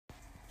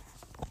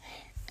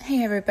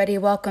Hey everybody,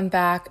 welcome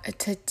back.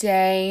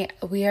 Today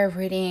we are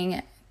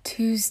reading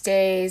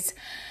Tuesday's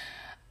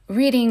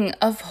reading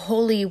of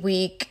Holy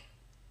Week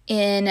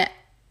in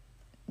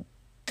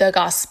the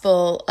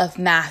Gospel of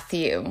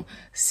Matthew.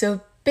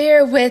 So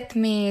bear with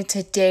me,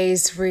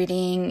 today's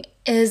reading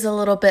is a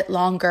little bit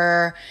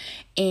longer,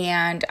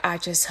 and I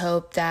just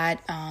hope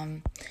that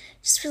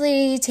just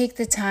really take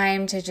the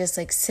time to just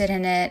sit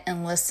in it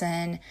and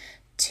listen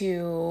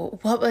to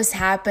what was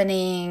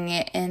happening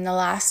in the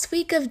last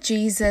week of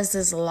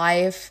Jesus's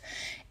life.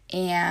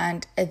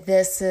 And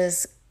this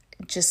is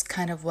just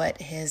kind of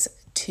what his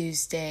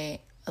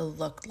Tuesday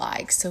looked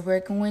like. So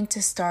we're going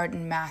to start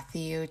in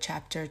Matthew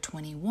chapter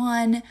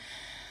 21,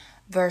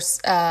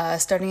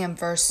 starting in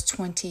verse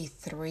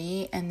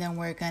 23, and then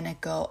we're going to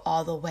go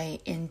all the way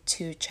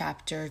into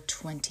chapter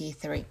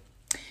 23.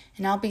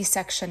 And I'll be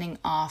sectioning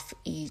off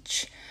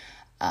each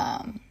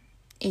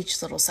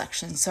little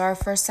section. So our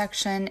first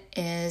section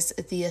is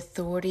the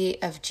authority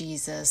of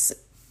Jesus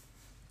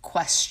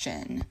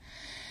question.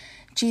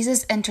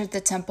 Jesus entered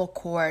the temple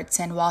courts,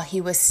 and while he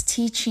was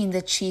teaching,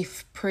 the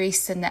chief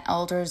priests and the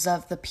elders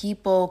of the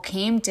people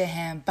came to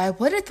him. "By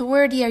what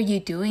authority are you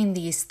doing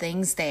these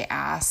things?" they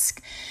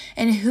asked.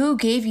 "And who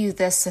gave you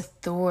this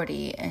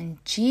authority?"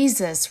 And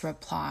Jesus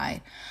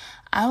replied,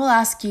 "I will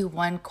ask you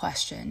one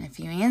question. If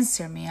you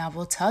answer me, I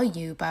will tell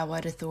you by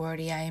what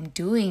authority I am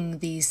doing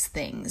these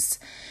things.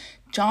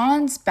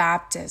 John's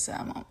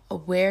baptism,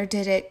 where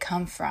did it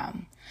come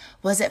from?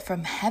 Was it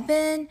from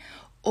heaven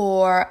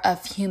or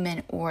of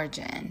human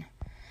origin?"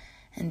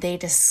 And they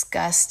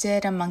discussed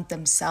it among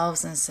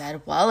themselves and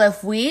said, "Well,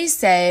 if we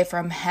say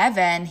from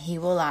heaven," he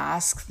will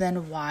ask,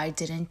 "then why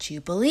didn't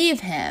you believe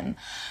him?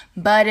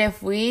 But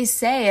if we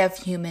say of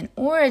human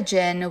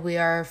origin, we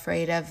are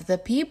afraid of the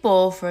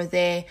people, for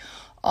they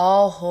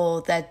all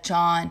hold that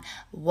John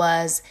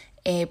was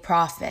a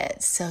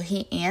prophet." So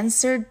they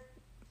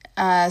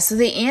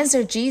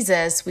answered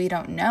Jesus, "We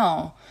don't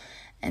know."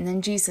 And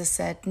then Jesus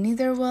said,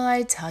 "Neither will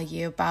I tell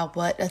you by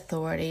what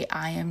authority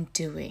I am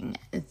doing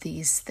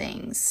these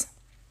things."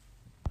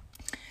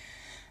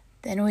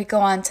 Then we go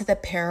on to the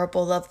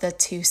parable of the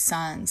two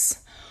sons.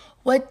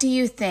 What do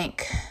you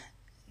think?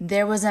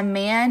 There was a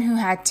man who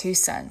had two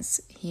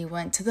sons. He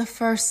went to the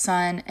first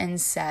son and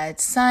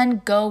said,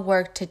 "Son, go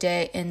work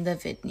today in the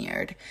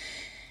vineyard."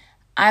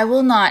 "I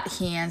will not,"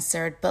 he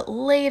answered, but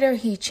later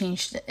he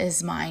changed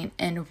his mind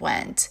and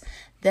went.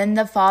 Then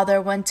the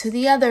father went to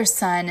the other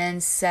son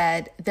and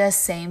said the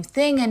same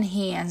thing, and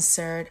he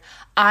answered,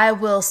 "I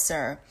will,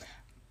 sir,"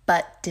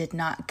 but did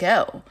not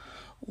go.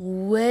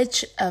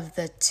 Which of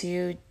the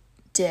two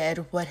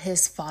did what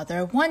his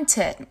father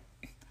wanted?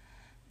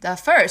 "The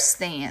first,"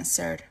 they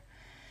answered.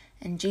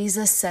 And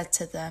Jesus said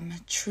to them,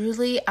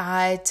 "Truly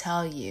I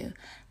tell you,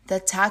 the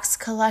tax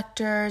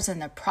collectors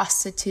and the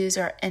prostitutes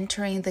are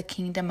entering the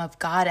kingdom of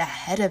God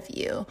ahead of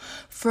you.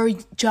 For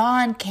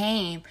John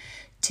came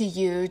to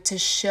you to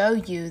show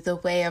you the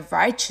way of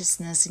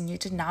righteousness, and you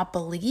did not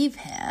believe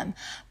him,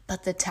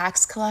 but the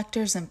tax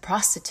collectors and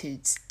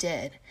prostitutes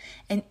did.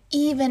 And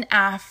even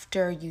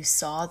after you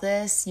saw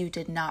this, you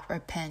did not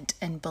repent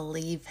and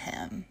believe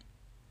him."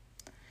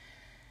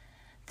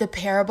 The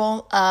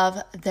parable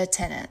of the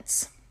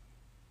tenants.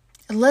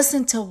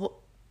 Listen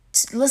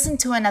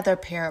to another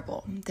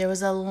parable. There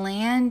was a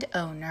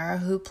landowner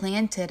who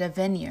planted a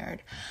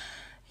vineyard.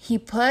 He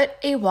put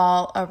a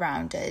wall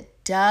around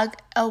it, dug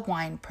a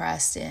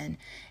winepress in,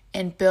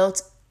 and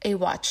built a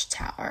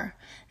watchtower.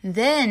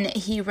 Then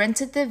he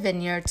rented the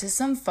vineyard to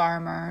some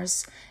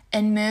farmers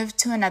and moved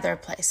to another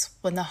place.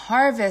 When the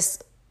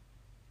harvest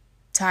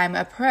time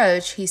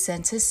approached, he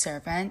sent his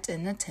servant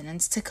and the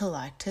tenants to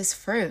collect his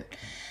fruit.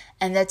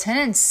 And the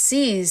tenants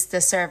seized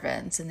the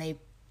servants, and they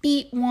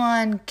beat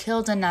one,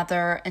 killed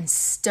another, and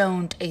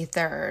stoned a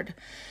third.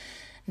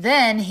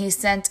 Then he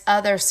sent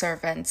other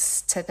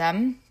servants to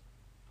them,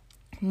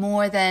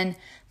 more than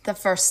the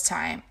first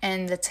time,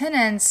 and the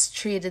tenants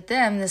treated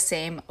them the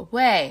same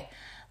way.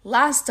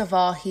 Last of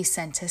all, he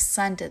sent his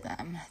son to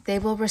them. "They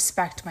will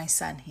respect my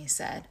son," he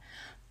said.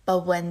 But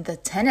when the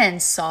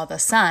tenants saw the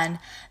son,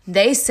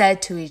 they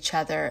said to each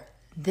other,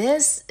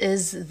 "This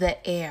is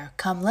the heir.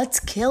 Come, let's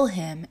kill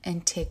him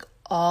and take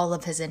all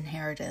of his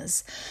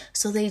inheritance."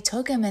 So they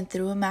took him and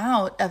threw him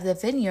out of the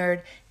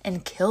vineyard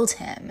and killed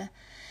him.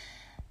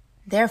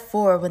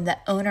 Therefore, when the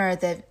owner of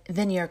the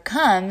vineyard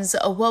comes,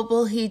 what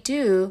will he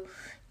do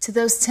to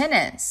those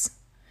tenants?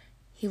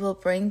 "He will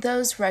bring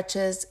those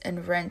wretches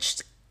and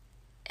wretched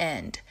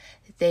end,"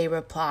 they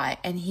reply,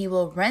 "and he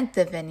will rent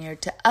the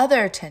vineyard to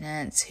other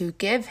tenants who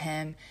give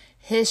him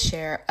his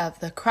share of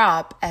the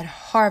crop at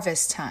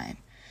harvest time."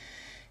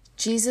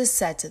 Jesus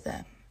said to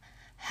them,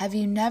 "Have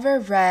you never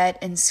read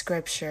in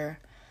Scripture,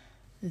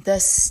 'The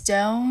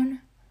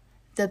stone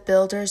the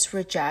builders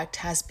reject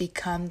has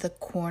become the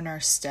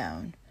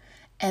cornerstone,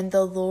 and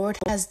the Lord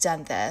has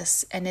done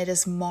this, and it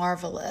is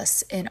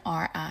marvelous in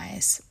our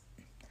eyes'?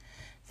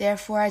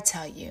 Therefore I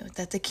tell you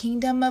that the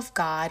kingdom of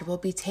God will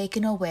be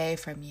taken away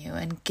from you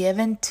and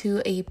given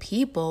to a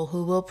people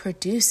who will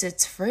produce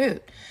its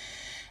fruit.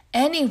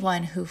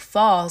 Anyone who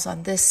falls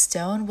on this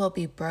stone will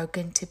be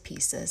broken to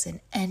pieces, and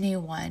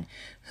anyone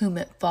whom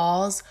it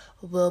falls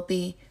will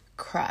be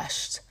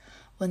crushed."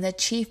 When the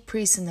chief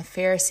priests and the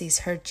Pharisees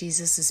heard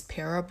Jesus'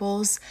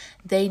 parables,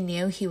 they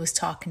knew he was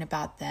talking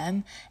about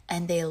them,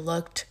 and they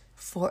looked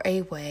for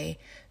a way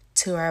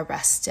to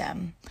arrest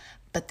him.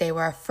 But they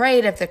were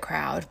afraid of the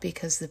crowd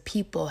because the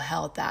people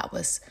held that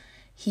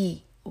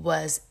he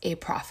was a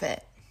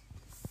prophet.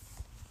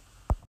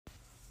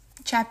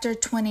 Chapter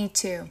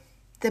 22,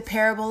 the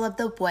parable of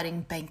the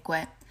wedding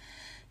banquet.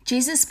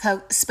 Jesus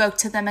spoke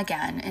to them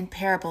again in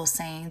parables,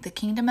 saying, "The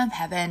kingdom of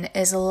heaven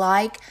is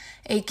like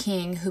a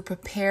king who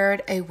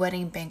prepared a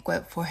wedding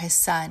banquet for his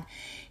son.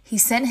 He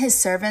sent his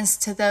servants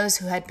to those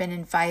who had been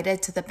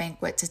invited to the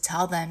banquet to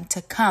tell them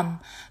to come,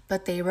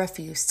 but they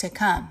refused to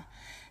come.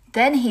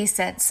 Then he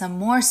sent some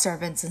more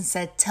servants and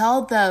said,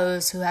 'Tell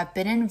those who have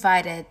been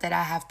invited that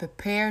I have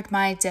prepared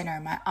my dinner.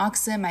 My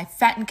oxen, my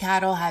fattened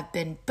cattle have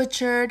been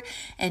butchered,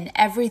 and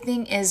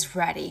everything is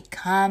ready.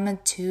 Come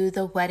to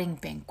the wedding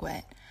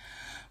banquet.'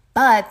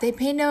 But they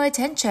paid no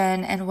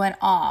attention and went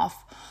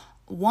off,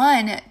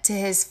 one to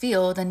his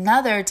field,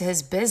 another to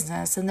his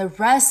business, and the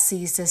rest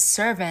seized his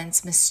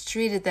servants,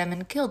 mistreated them,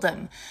 and killed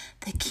them.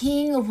 The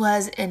king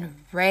was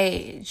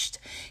enraged.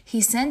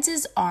 He sent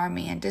his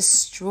army and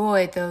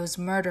destroyed those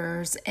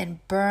murderers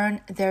and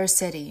burned their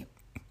city.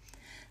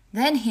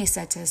 Then he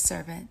said to his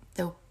servant,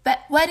 'The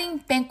wedding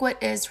banquet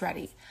is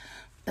ready,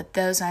 but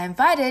those I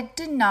invited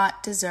did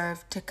not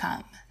deserve to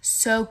come.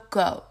 So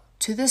go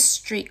to the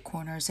street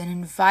corners and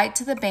invite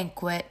to the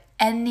banquet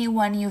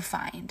anyone you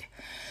find.'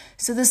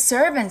 So the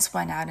servants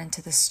went out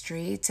into the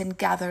streets and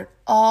gathered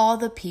all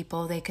the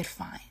people they could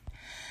find,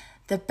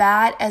 the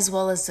bad as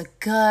well as the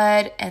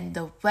good, and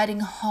the wedding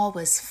hall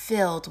was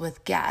filled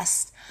with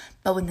guests.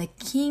 But when the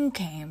king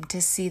came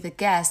to see the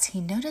guests,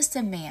 he noticed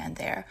a man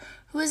there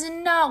who was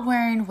not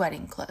wearing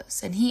wedding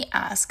clothes, and he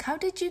asked, 'How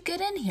did you get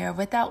in here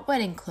without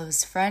wedding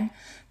clothes, friend?'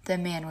 The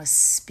man was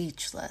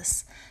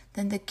speechless.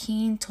 Then the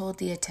king told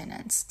the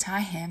attendants,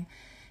 'Tie him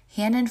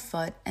hand and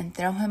foot, and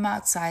throw him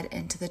outside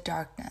into the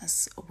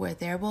darkness, where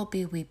there will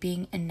be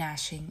weeping and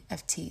gnashing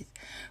of teeth.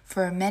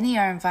 For many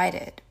are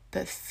invited,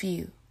 but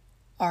few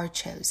are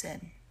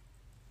chosen.'"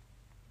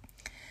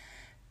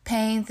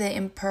 Paying the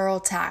imperial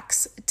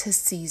tax to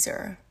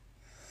Caesar.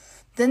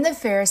 Then the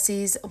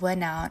Pharisees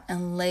went out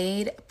and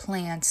laid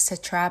plans to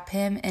trap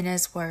him in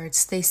his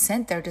words. They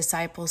sent their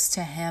disciples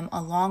to him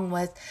along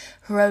with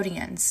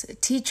Herodians.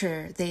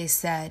 "Teacher," they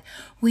said,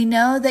 "we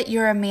know that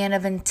you're a man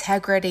of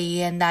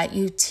integrity and that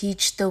you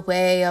teach the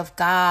way of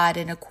God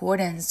in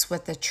accordance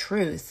with the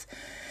truth.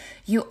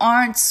 You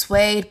aren't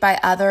swayed by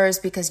others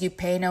because you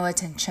pay no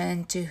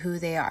attention to who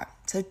they are.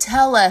 So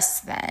tell us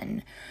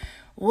then,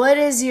 what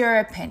is your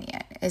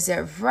opinion? Is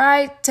it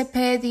right to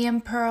pay the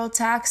imperial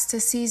tax to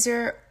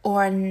Caesar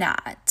or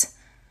not?"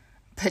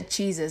 But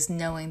Jesus,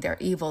 knowing their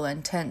evil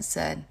intent,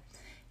 said,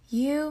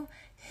 "You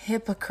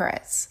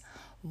hypocrites,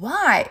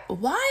 why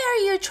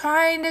are you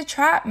trying to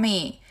trap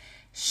me?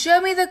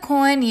 Show me the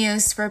coin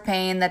used for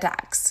paying the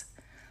tax."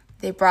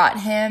 They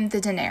brought him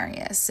the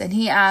denarius, and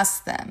he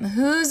asked them,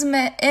 "Whose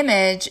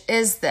image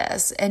is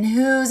this, and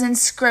whose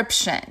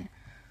inscription?"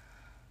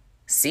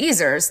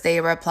 "Caesar's,"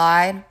 they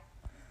replied.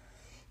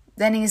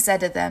 Then he said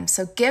to them,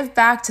 "So give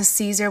back to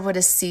Caesar what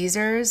is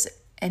Caesar's,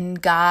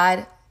 and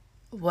God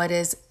what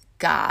is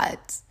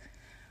God's."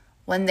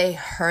 When they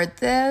heard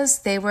this,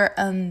 they were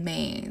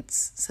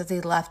amazed. So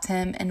they left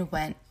him and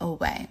went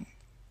away.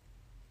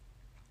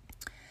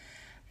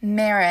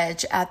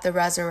 Marriage at the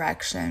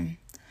resurrection.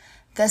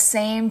 The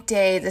same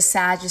day, the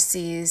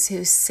Sadducees,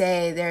 who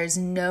say there is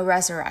no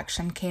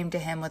resurrection, came to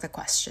him with a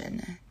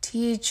question.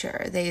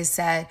 "Teacher," they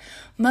said,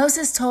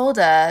 "Moses told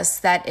us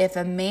that if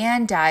a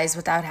man dies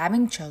without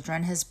having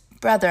children, his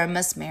brother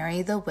must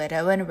marry the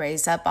widow and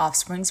raise up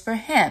offspring for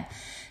him.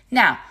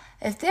 Now,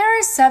 if there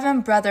are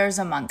 7 brothers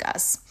among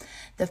us,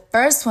 the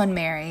first one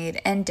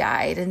married and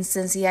died, and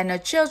since he had no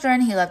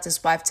children, he left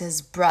his wife to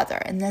his brother.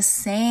 And the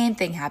same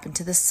thing happened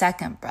to the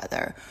second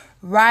brother,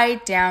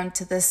 right down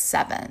to the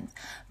 7th.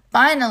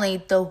 Finally,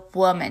 the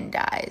woman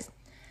dies.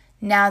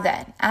 Now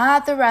then,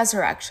 at the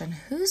resurrection,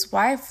 whose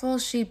wife will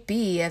she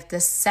be of the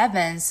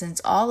 7,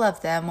 since all of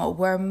them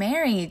were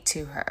married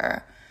to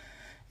her?"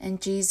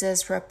 And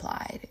Jesus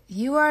replied,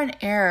 "You are in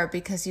error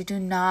because you do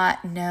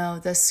not know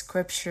the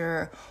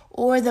scripture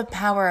or the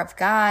power of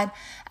God.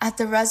 At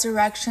the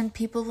resurrection,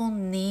 people will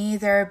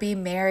neither be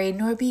married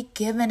nor be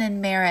given in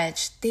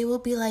marriage. They will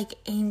be like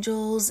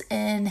angels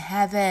in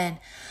heaven.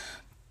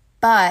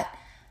 But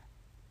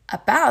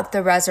about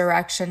the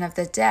resurrection of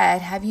the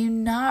dead, have you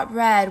not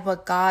read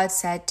what God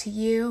said to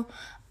you?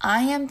 'I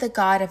am the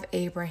God of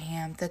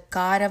Abraham, the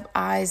God of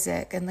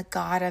Isaac, and the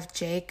God of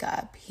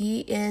Jacob.'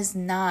 He is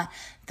not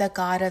the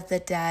God of the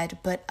dead,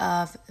 but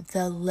of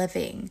the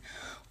living."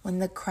 When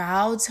the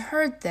crowds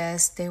heard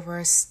this, they were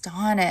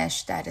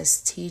astonished at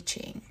his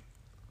teaching.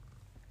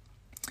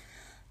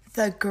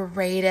 The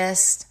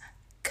greatest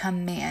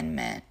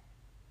commandment.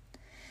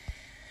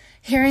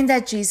 Hearing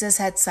that Jesus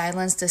had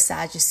silenced the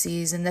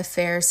Sadducees and the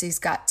Pharisees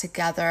got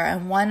together,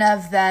 and one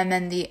of them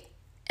and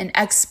an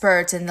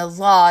expert in the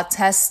law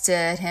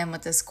tested him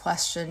with this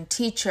question,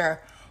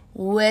 "Teacher,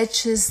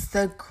 which is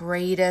the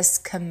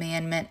greatest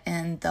commandment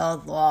in the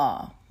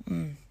law?"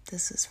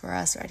 This is for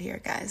us right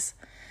here, guys.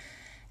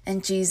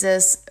 And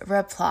Jesus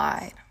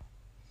replied,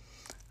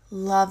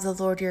 "Love the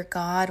Lord your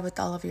God with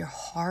all of your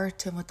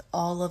heart and with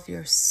all of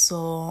your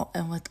soul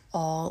and with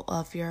all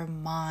of your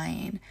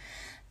mind.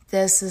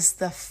 This is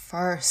the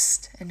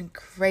first and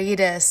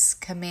greatest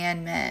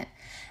commandment.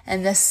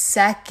 And the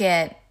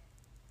second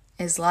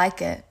is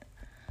like it.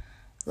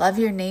 Love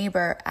your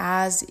neighbor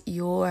as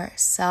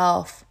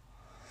yourself.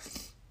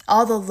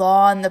 All the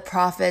law and the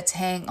prophets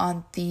hang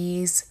on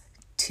these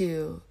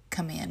two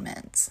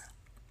commandments."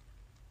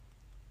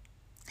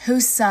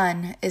 Whose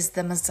son is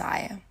the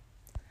Messiah?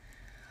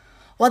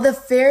 While the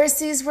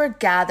Pharisees were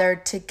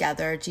gathered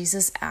together,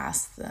 Jesus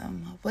asked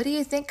them, "What do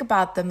you think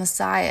about the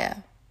Messiah?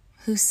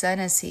 Whose son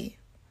is he?"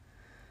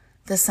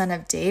 "The son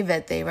of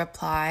David," they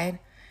replied.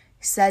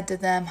 He said to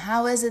them,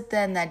 "How is it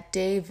then that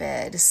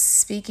David,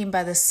 speaking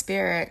by the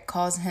Spirit,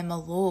 calls him a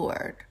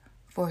Lord?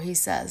 For he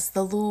says,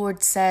 'The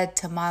Lord said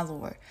to my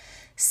Lord,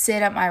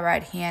 sit at my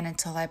right hand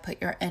until I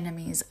put your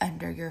enemies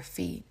under your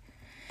feet.'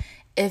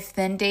 If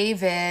then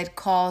David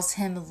calls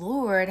him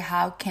Lord,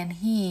 how can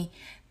he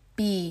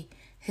be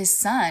his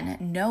son?"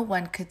 No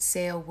one could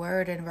say a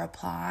word in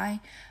reply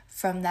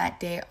from that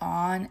day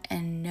on,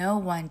 and no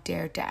one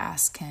dared to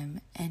ask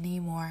him any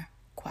more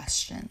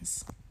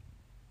questions.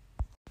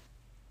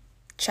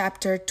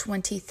 Chapter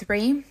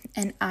 23,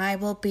 and I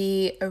will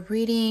be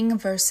reading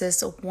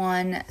verses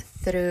 1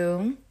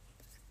 through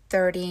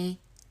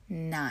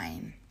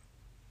 39.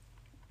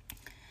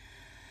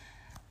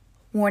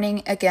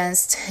 Warning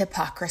against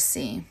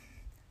hypocrisy.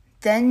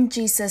 Then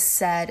Jesus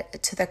said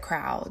to the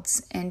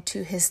crowds and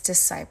to his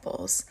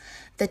disciples,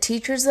 "The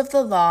teachers of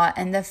the law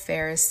and the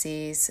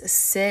Pharisees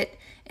sit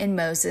in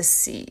Moses'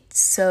 seat.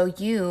 So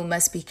you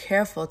must be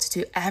careful to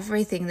do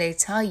everything they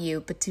tell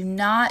you, but do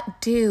not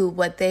do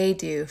what they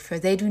do, for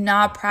they do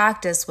not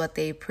practice what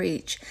they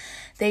preach.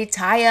 They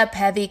tie up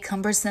heavy,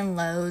 cumbersome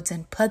loads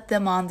and put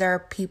them on their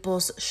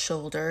people's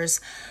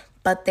shoulders,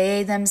 but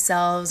they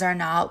themselves are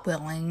not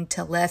willing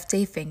to lift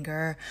a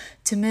finger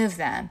to move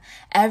them.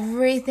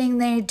 Everything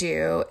they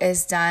do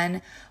is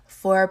done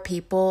for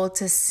people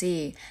to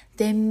see.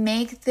 They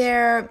make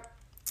their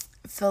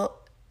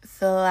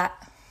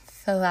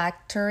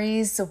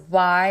phylacteries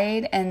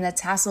wide and the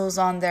tassels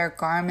on their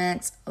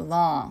garments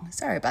long."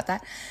 Sorry about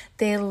that.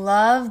 "They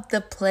love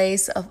the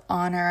place of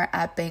honor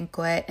at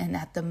banquet and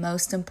at the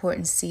most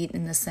important seat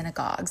in the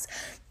synagogues.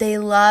 They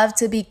love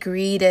to be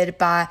greeted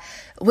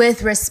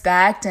with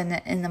respect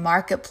in the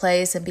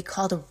marketplace and be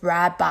called a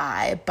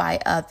rabbi by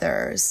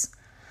others.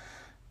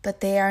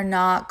 But they are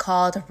not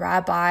called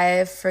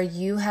rabbi, for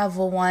you have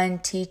one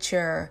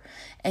teacher,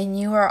 and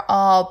you are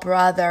all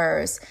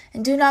brothers.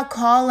 And do not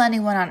call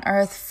anyone on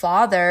earth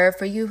father,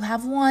 for you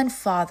have one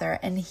Father,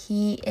 and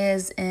he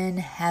is in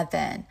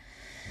heaven.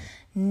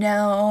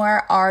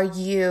 Nor are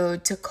you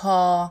to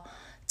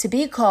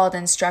be called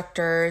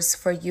instructors,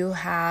 for you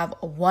have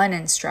one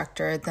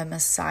instructor, the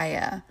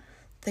Messiah.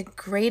 The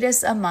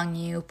greatest among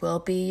you will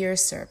be your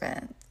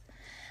servant.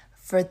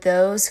 For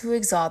those who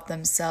exalt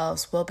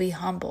themselves will be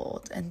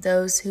humbled, and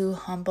those who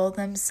humble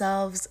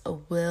themselves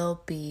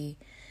will be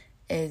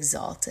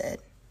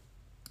exalted."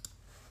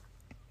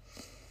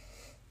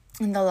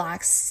 In the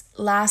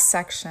last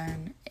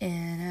section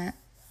in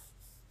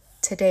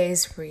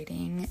today's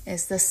reading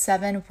is the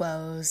 7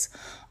 woes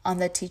on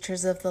the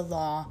teachers of the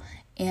law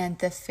and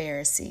the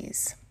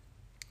Pharisees.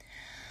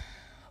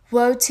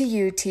 "Woe to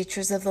you,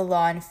 teachers of the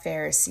law and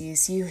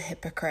Pharisees, you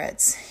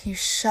hypocrites! You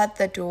shut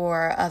the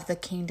door of the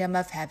kingdom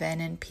of heaven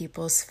in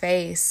people's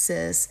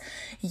faces.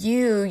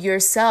 You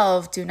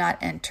yourself do not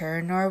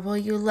enter, nor will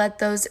you let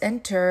those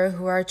enter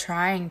who are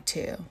trying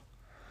to.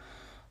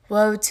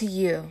 Woe to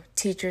you,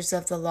 teachers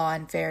of the law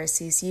and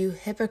Pharisees, you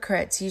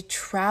hypocrites! You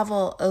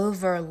travel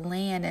over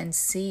land and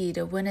sea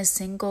to win a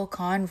single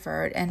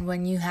convert, and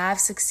when you have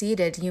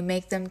succeeded, you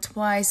make them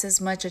twice as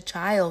much a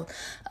child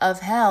of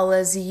hell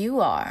as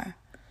you are.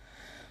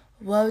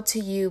 Woe to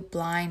you,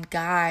 blind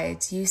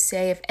guides! You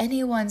say, if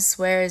anyone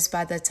swears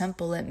by the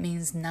temple, it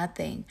means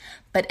nothing.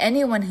 But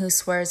anyone who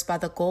swears by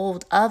the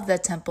gold of the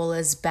temple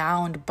is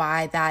bound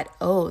by that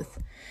oath.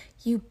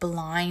 You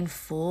blind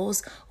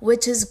fools,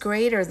 which is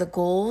greater, the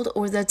gold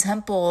or the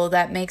temple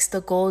that makes the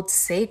gold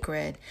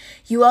sacred?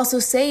 You also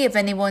say, if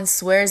anyone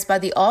swears by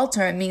the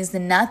altar, it means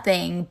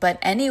nothing. But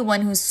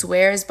anyone who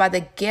swears by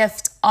the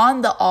gift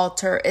on the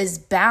altar is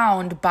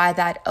bound by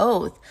that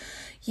oath.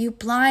 You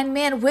blind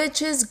man,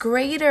 which is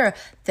greater,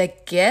 the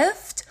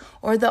gift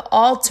or the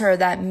altar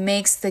that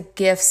makes the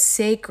gift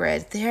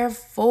sacred?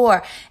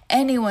 Therefore,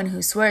 anyone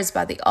who swears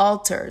by the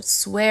altar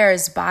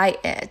swears by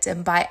it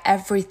and by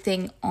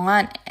everything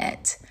on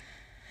it.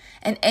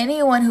 And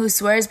anyone who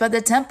swears by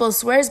the temple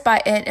swears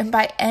by it and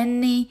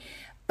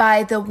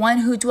by the one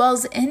who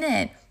dwells in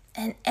it.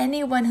 And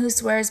anyone who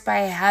swears by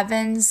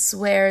heaven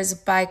swears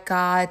by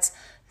God's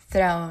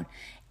throne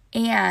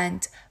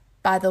and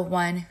by the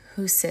one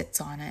who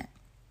sits on it.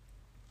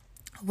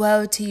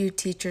 Woe to you,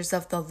 teachers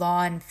of the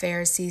law and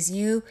Pharisees,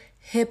 you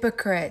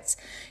hypocrites!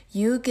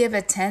 You give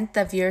a tenth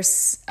of your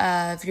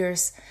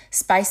spices,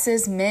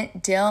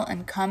 mint, dill,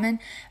 and cumin,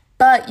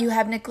 but you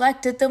have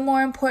neglected the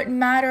more important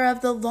matter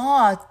of the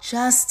law,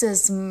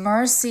 justice,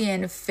 mercy,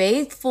 and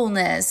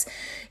faithfulness.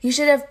 You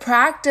should have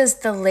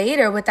practiced the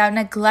latter without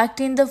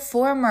neglecting the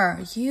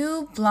former.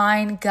 You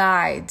blind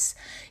guides,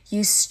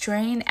 you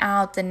strain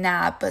out the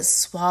gnat but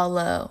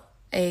swallow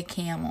a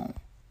camel.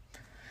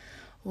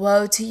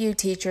 Woe to you,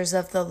 teachers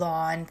of the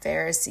law and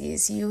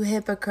Pharisees, you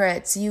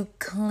hypocrites! You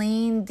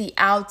clean the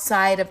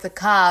outside of the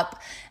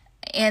cup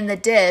and the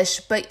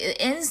dish, but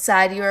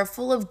inside you are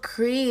full of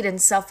greed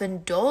and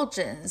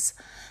self-indulgence.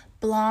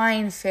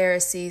 Blind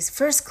Pharisees,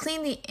 first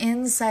clean the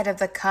inside of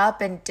the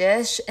cup and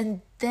dish, and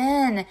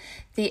then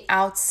the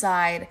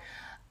outside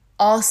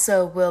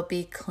also will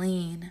be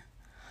clean.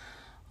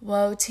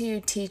 Woe to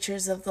you,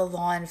 teachers of the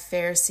law and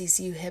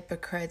Pharisees, you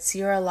hypocrites!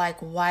 You are like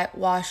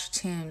whitewashed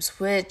tombs,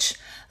 which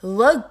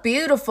look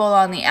beautiful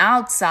on the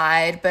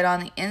outside, but on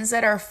the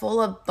inside are full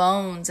of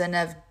bones and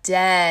of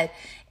dead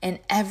and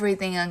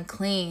everything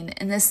unclean.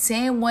 In the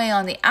same way,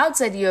 on the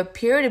outside you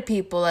appear to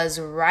people as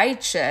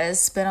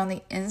righteous, but on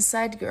the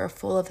inside you are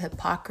full of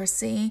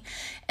hypocrisy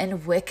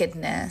and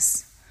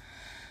wickedness.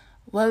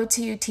 Woe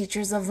to you,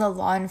 teachers of the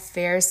law and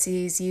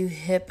Pharisees, you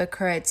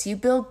hypocrites! You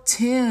build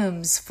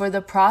tombs for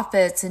the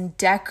prophets and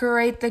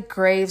decorate the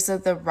graves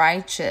of the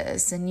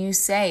righteous. And you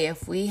say,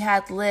 if we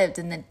had lived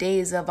in the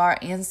days of our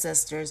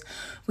ancestors,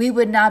 we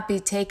would not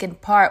be taken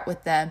part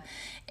with them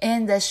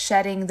in the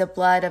shedding the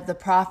blood of the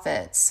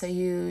prophets. So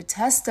you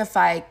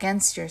testify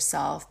against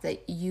yourself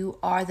that you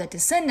are the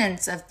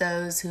descendants of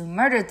those who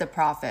murdered the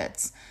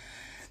prophets.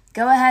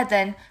 Go ahead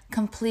then,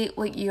 complete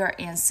what your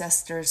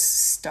ancestors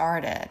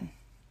started.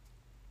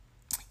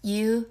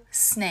 You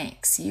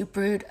snakes, you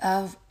brood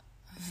of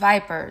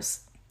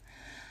vipers,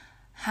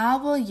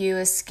 how will you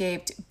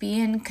escape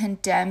being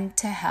condemned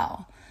to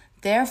hell?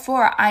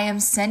 Therefore, I am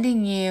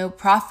sending you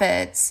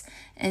prophets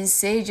and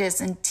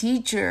sages and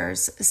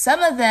teachers.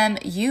 Some of them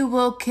you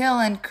will kill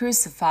and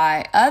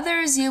crucify.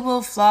 Others you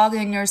will flog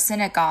in your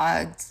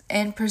synagogues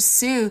and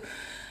pursue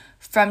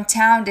from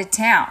town to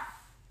town.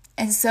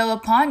 And so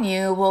upon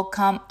you will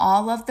come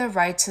all of the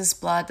righteous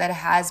blood that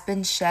has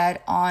been shed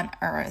on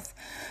earth,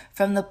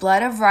 from the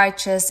blood of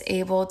righteous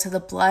Abel to the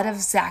blood of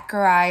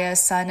Zechariah,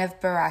 son of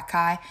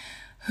Berechiah,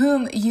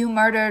 whom you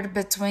murdered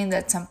between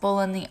the temple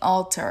and the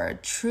altar.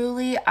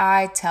 Truly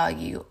I tell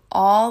you,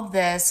 all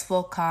this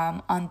will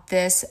come on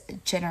this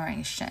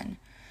generation.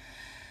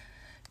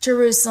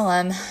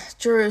 Jerusalem,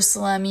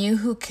 Jerusalem, you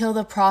who kill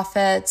the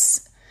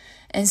prophets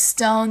and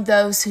stone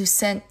those who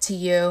sent to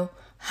you,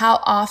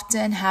 how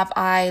often have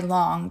I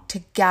longed to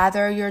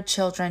gather your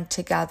children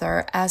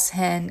together as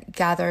hen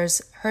gathers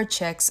her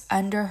chicks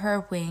under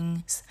her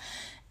wings,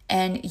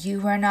 and you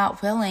were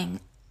not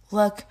willing.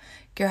 Look,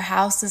 your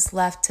house is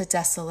left to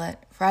desolate.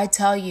 For I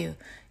tell you,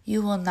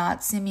 you will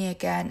not see me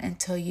again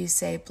until you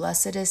say,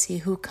 blessed is he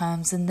who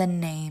comes in the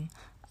name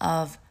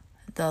of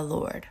the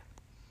Lord.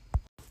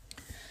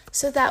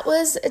 So that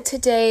was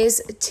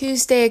today's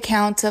Tuesday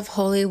account of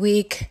Holy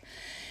Week,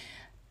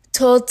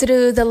 told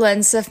through the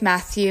lens of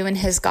Matthew and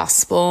his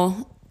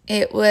gospel.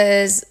 It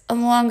was a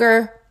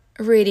longer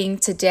reading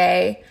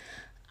today.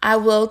 I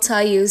will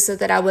tell you, so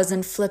that I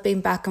wasn't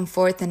flipping back and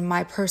forth in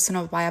my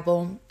personal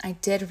Bible, I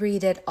did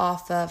read it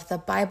off of the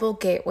Bible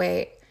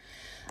Gateway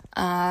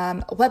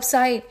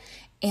website,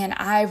 and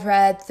I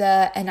read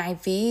the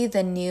NIV,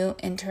 the New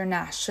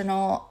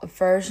International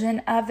Version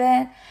of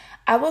it.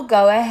 I will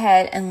go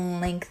ahead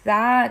and link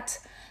that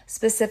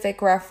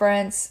specific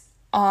reference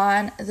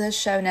on the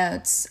show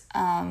notes,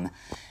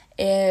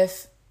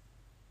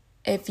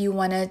 if you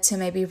wanted to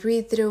maybe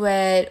read through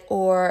it,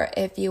 or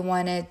if you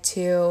wanted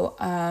to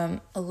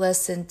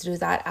listen through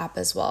that app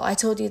as well. I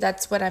told you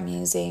that's what I'm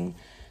using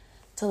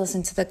to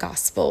listen to the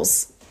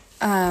Gospels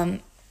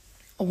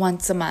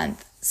once a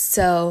month.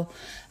 So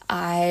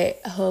I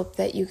hope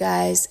that you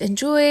guys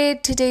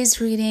enjoyed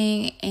today's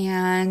reading,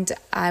 and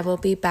I will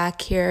be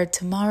back here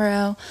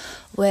tomorrow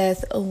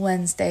with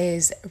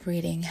Wednesday's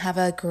reading. Have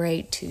a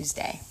great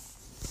Tuesday.